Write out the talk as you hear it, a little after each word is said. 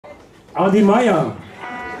Adi Meyer.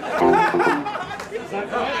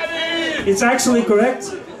 It's actually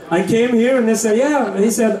correct. I came here and they said, yeah, and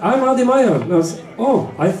he said, I'm Adi Meyer. And I was,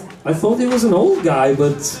 oh, I thought he was an old guy,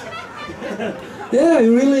 but yeah,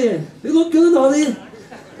 you look good, Adi.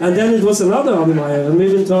 And then it was another Adi Meyer, and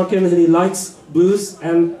we've been talking, and he likes blues,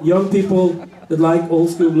 and young people that like old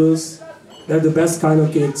school blues, they're the best kind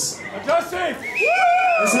of kids. Fantastic!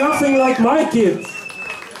 It's nothing like my kids.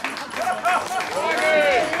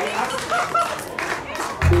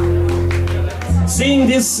 Seeing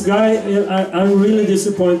this guy, I'm really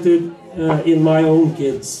disappointed in my own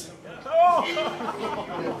kids.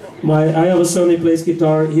 I have a son, he plays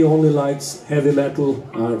guitar, he only likes heavy metal.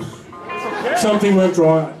 Something went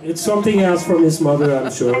wrong. It's something else from his mother,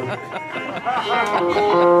 I'm sure.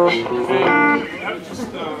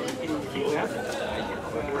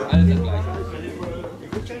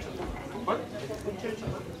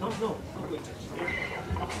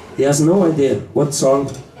 He has no idea what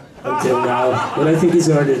song until now, but I think he's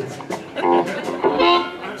heard it.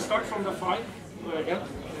 Start from the 5 again.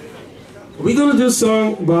 We're gonna do a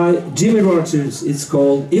song by Jimmy Rogers. It's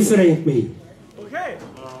called If It Ain't Me. Okay.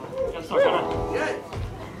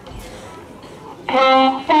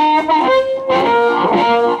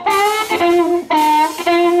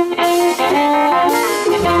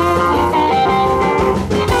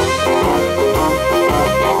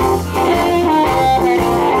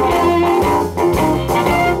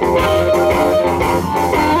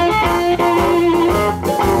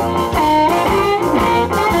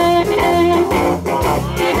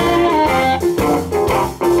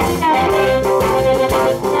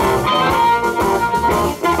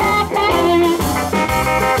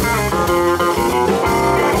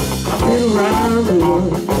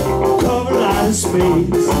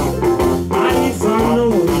 Space. I ain't from no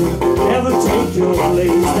one, never take your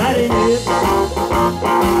place. That ain't it.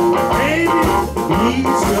 Baby,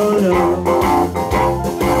 needs your love.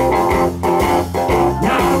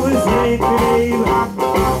 Now it's late, baby.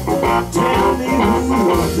 Tell me who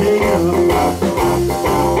you're thinking of.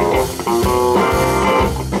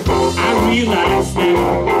 I realize now,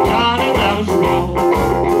 darling, I was wrong.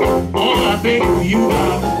 All I beg of you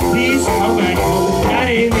now, please come back home. That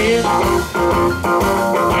ain't it.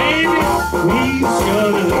 Baby, please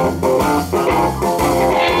shut up.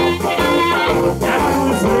 Now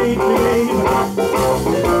it's late, baby.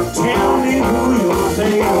 Tell me who you're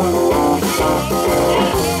thinking of.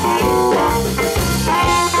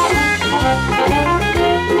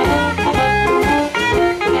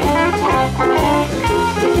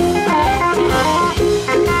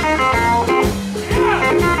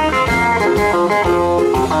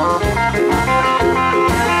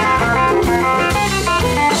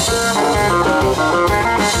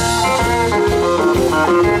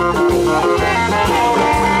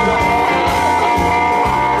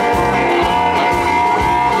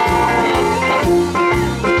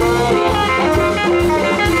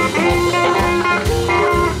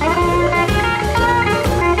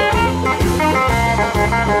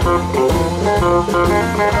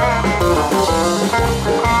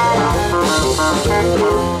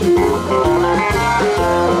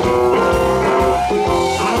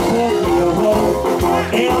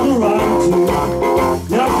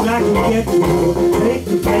 Get you, take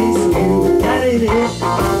the place of you, that ain't it.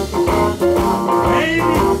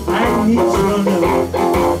 Baby, I need your love.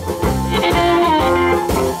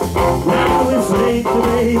 Now it's late,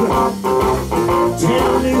 baby.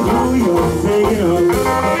 Tell me who you're thinking of.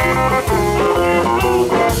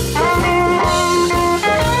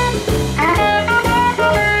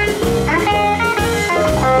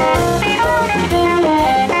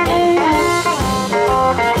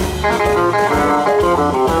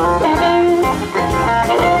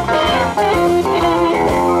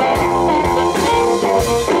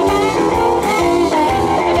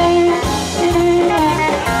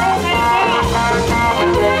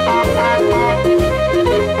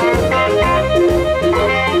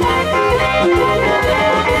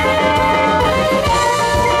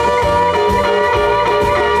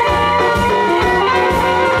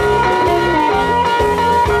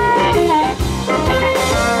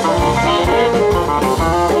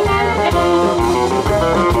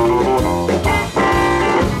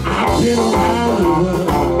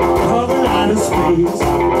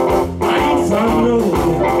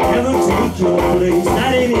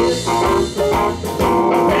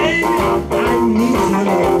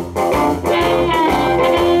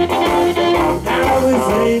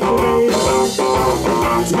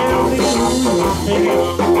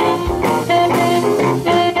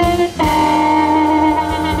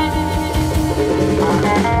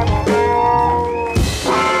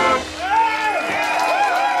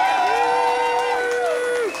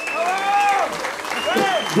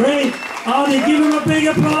 Great. Adi, give him a big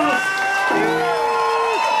applause.